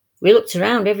 We looked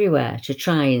around everywhere to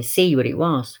try and see what it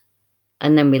was.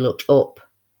 And then we looked up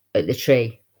at the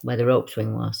tree where the rope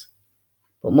swing was,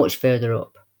 but much further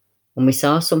up. And we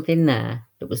saw something there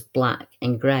that was black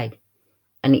and grey.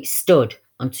 And it stood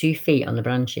on 2 feet on the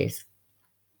branches.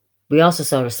 We also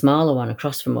saw a smaller one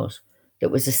across from us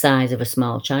that was the size of a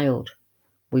small child.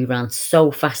 We ran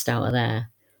so fast out of there.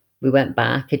 We went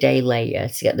back a day later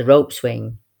to get the rope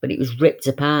swing, but it was ripped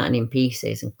apart and in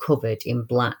pieces and covered in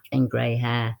black and grey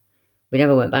hair. We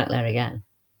never went back there again.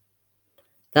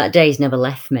 That day's never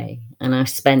left me, and I've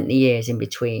spent the years in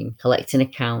between collecting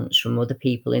accounts from other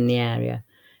people in the area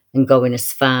and going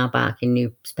as far back in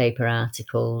newspaper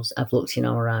articles. I've looked in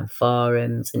all around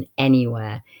forums and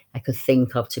anywhere I could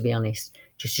think of, to be honest,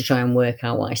 just to try and work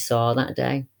out what I saw that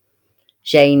day.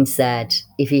 Shane said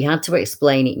if he had to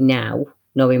explain it now,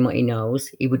 knowing what he knows,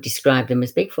 he would describe them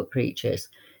as Bigfoot creatures.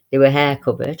 They were hair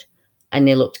covered and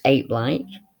they looked ape-like,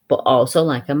 but also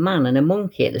like a man and a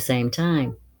monkey at the same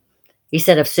time. He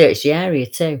said, I've searched the area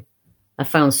too. I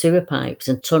found sewer pipes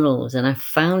and tunnels, and I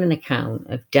found an account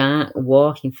of dark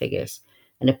walking figures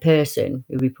and a person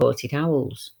who reported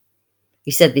howls.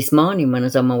 He said this morning when I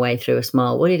was on my way through a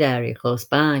small wooded area close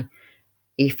by,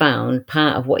 he found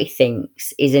part of what he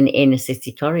thinks is an inner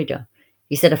city corridor.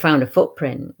 He said, I found a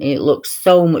footprint. It looked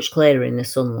so much clearer in the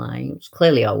sunlight. It was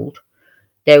clearly old.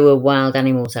 There were wild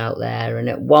animals out there, and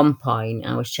at one point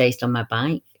I was chased on my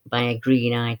bike by a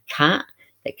green-eyed cat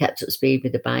that kept up speed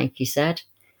with the bike, he said.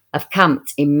 I've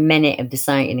camped in many of the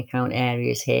sighting account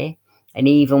areas here, and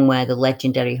even where the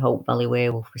legendary Hope Valley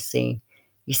werewolf was seen.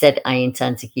 He said, I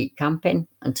intend to keep camping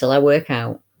until I work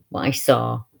out what I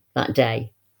saw that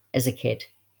day as a kid.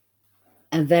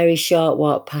 A very short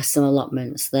walk past some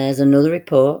allotments, there's another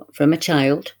report from a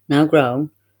child, now grown,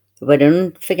 who had an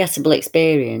unforgettable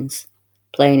experience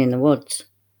playing in the woods.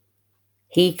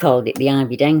 He called it the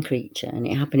Ivy Den creature, and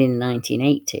it happened in the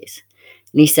 1980s.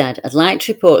 And he said, I'd like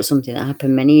to report something that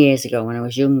happened many years ago when I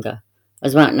was younger. I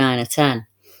was about 9 or 10.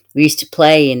 We used to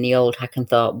play in the old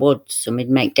Hackenthorpe woods, and we'd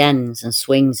make dens and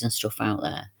swings and stuff out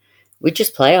there. We'd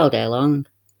just play all day long.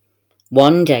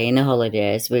 One day in the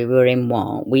holidays, we were in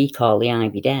what we call the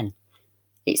Ivy Den.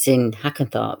 It's in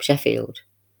Hackenthorpe, Sheffield.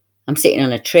 I'm sitting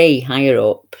on a tree higher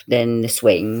up than the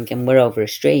swing, and we're over a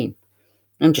stream.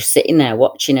 I'm just sitting there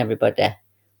watching everybody,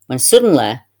 when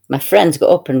suddenly my friends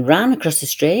got up and ran across the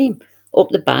stream, up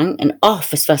the bank and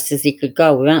off as fast as he could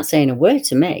go without saying a word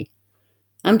to me.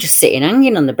 I'm just sitting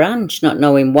hanging on the branch, not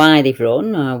knowing why they've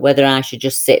run, or whether I should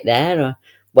just sit there or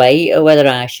wait, or whether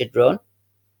I should run.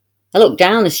 I looked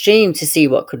down the stream to see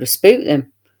what could have spooked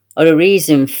them, or a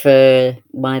reason for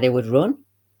why they would run.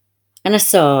 And I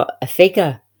saw a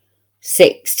figure,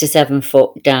 6 to 7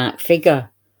 foot dark figure,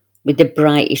 with the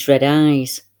brightest red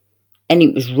eyes, and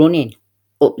it was running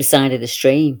up the side of the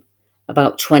stream,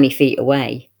 about 20 feet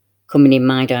away, coming in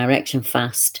my direction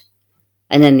fast.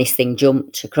 And then this thing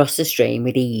jumped across the stream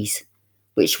with ease,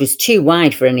 which was too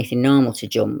wide for anything normal to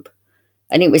jump,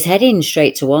 and it was heading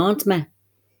straight towards me.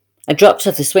 I dropped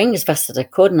off the swing as fast as I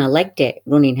could, and I legged it,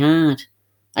 running hard.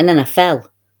 And then I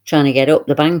fell, trying to get up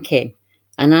the banking,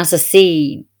 and as I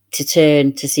see to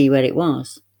turn to see where it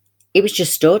was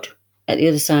just stood at the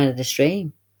other side of the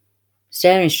stream,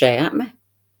 staring straight at me.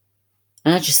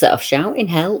 And I just set off shouting,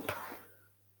 help.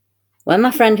 When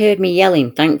my friend heard me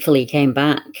yelling, thankfully he came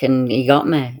back and he got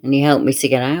me and he helped me to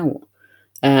get out.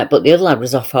 But the other lad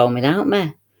was off home without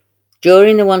me.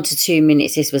 During the 1 to 2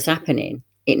 minutes this was happening,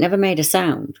 it never made a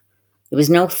sound. There was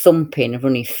no thumping of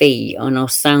running feet or no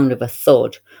sound of a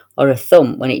thud or a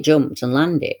thump when it jumped and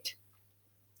landed.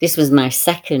 This was my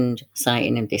second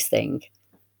sighting of this thing,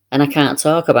 and I can't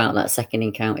talk about that second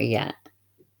encounter yet.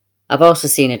 I've also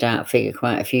seen a dark figure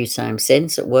quite a few times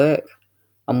since at work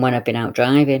and when I've been out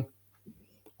driving.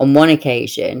 On one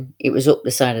occasion, it was up the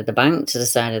side of the bank to the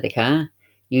side of the car,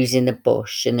 using the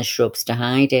bush and the shrubs to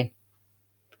hide in.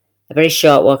 A very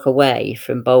short walk away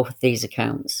from both of these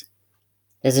accounts,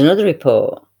 there's another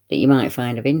report that you might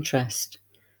find of interest,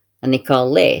 and they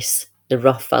call this the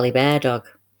Roth Valley Bear Dog.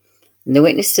 And the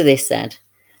witness to this said,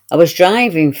 I was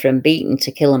driving from Beaton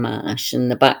to Killamarsh and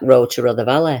the back road to Rother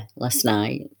Valley last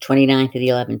night, 29th of the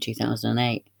 11th,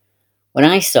 2008, when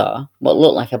I saw what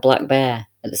looked like a black bear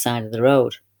at the side of the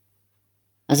road.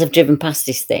 As I've driven past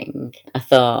this thing, I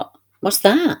thought, what's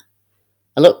that?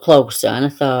 I looked closer and I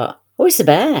thought, oh, it's a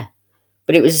bear.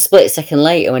 But it was a split second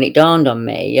later when it dawned on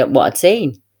me at what I'd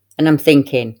seen. And I'm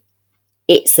thinking,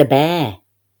 it's a bear.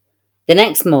 The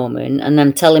next moment, and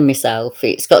I'm telling myself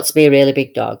it's got to be a really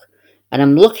big dog, and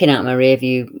I'm looking at my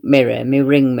rearview mirror, my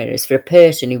ring mirrors, for a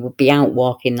person who would be out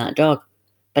walking that dog.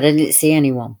 But I didn't see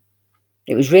anyone.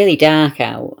 It was really dark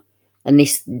out, and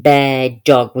this bear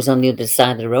dog was on the other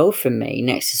side of the road from me,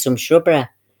 next to some shrubbery.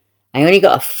 I only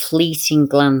got a fleeting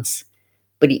glance,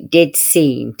 but it did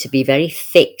seem to be very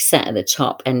thick set at the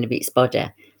top end of its body,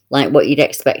 like what you'd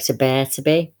expect a bear to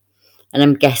be. And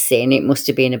I'm guessing it must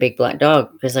have been a big black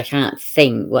dog, because I can't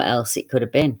think what else it could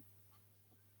have been.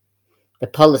 The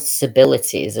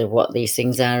possibilities of what these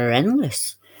things are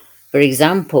endless. For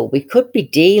example, we could be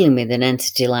dealing with an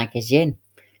entity like a jinn,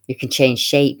 who can change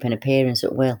shape and appearance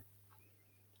at will.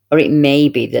 Or it may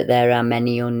be that there are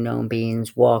many unknown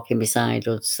beings walking beside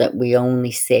us that we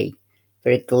only see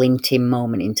for a glinting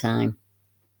moment in time.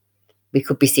 We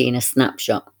could be seeing a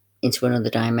snapshot into another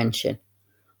dimension,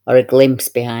 or a glimpse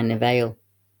behind the veil.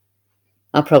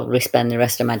 I'll probably spend the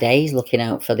rest of my days looking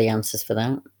out for the answers for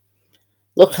that.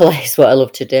 Luckily, it's what I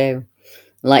love to do.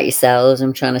 Like yourselves,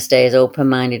 I'm trying to stay as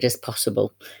open-minded as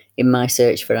possible in my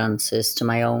search for answers to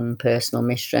my own personal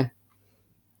mystery.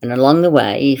 And along the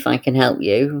way, if I can help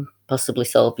you, possibly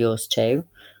solve yours too,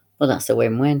 well, that's a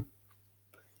win-win.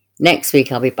 Next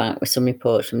week, I'll be back with some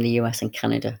reports from the US and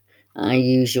Canada at our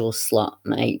usual slot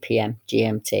at 8 p.m.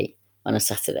 GMT on a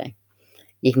Saturday.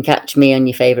 You can catch me on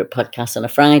your favourite podcast on a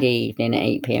Friday evening at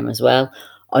 8 p.m. as well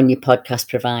on your podcast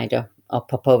provider, or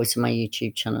pop over to my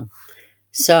YouTube channel.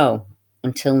 So,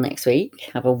 until next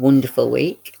week, have a wonderful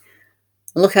week.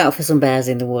 Look out for some bears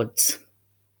in the woods.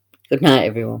 Good night,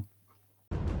 everyone.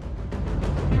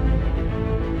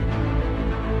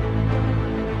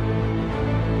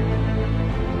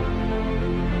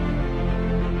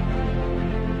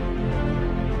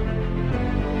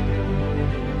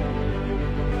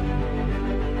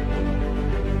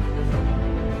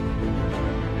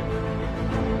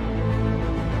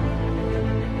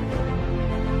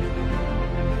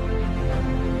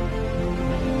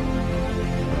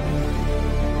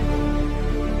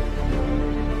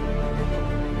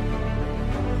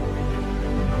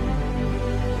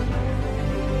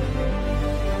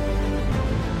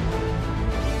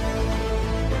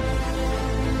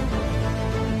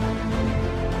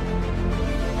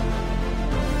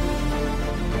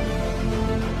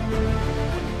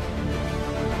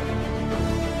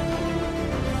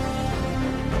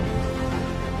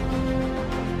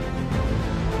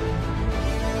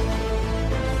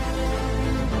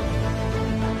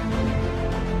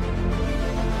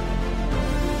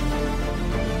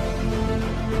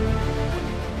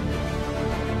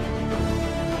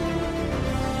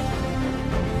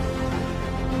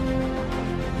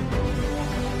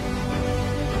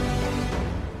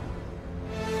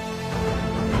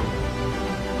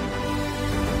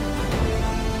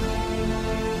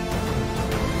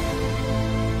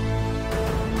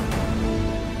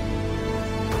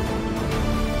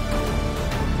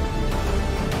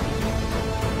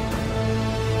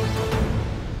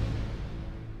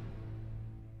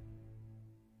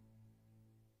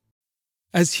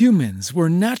 As humans, we're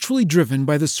naturally driven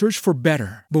by the search for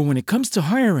better. But when it comes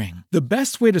to hiring, the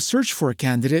best way to search for a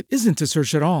candidate isn't to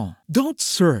search at all. Don't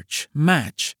search,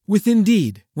 match with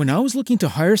Indeed. When I was looking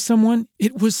to hire someone,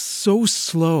 it was so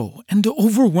slow and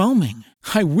overwhelming.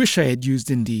 I wish I had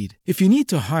used Indeed. If you need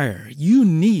to hire, you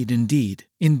need Indeed.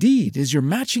 Indeed is your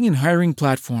matching and hiring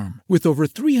platform with over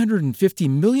 350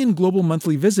 million global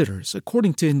monthly visitors,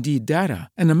 according to Indeed data,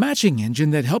 and a matching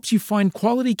engine that helps you find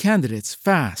quality candidates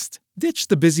fast. Ditch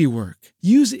the busy work.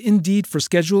 Use Indeed for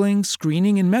scheduling,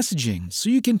 screening, and messaging so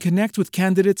you can connect with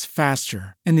candidates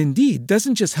faster. And Indeed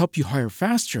doesn't just help you hire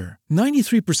faster.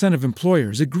 93% of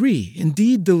employers agree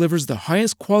Indeed delivers the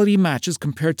highest quality matches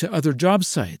compared to other job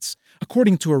sites.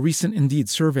 according to a recent Indeed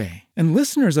survey. And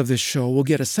listeners of this show will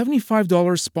get a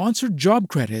 $75 sponsored job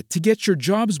credit to get your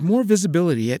jobs more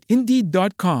visibility at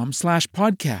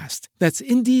Indeed.com/podcast. That's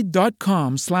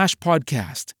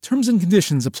Indeed.com/podcast. Terms and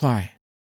conditions apply.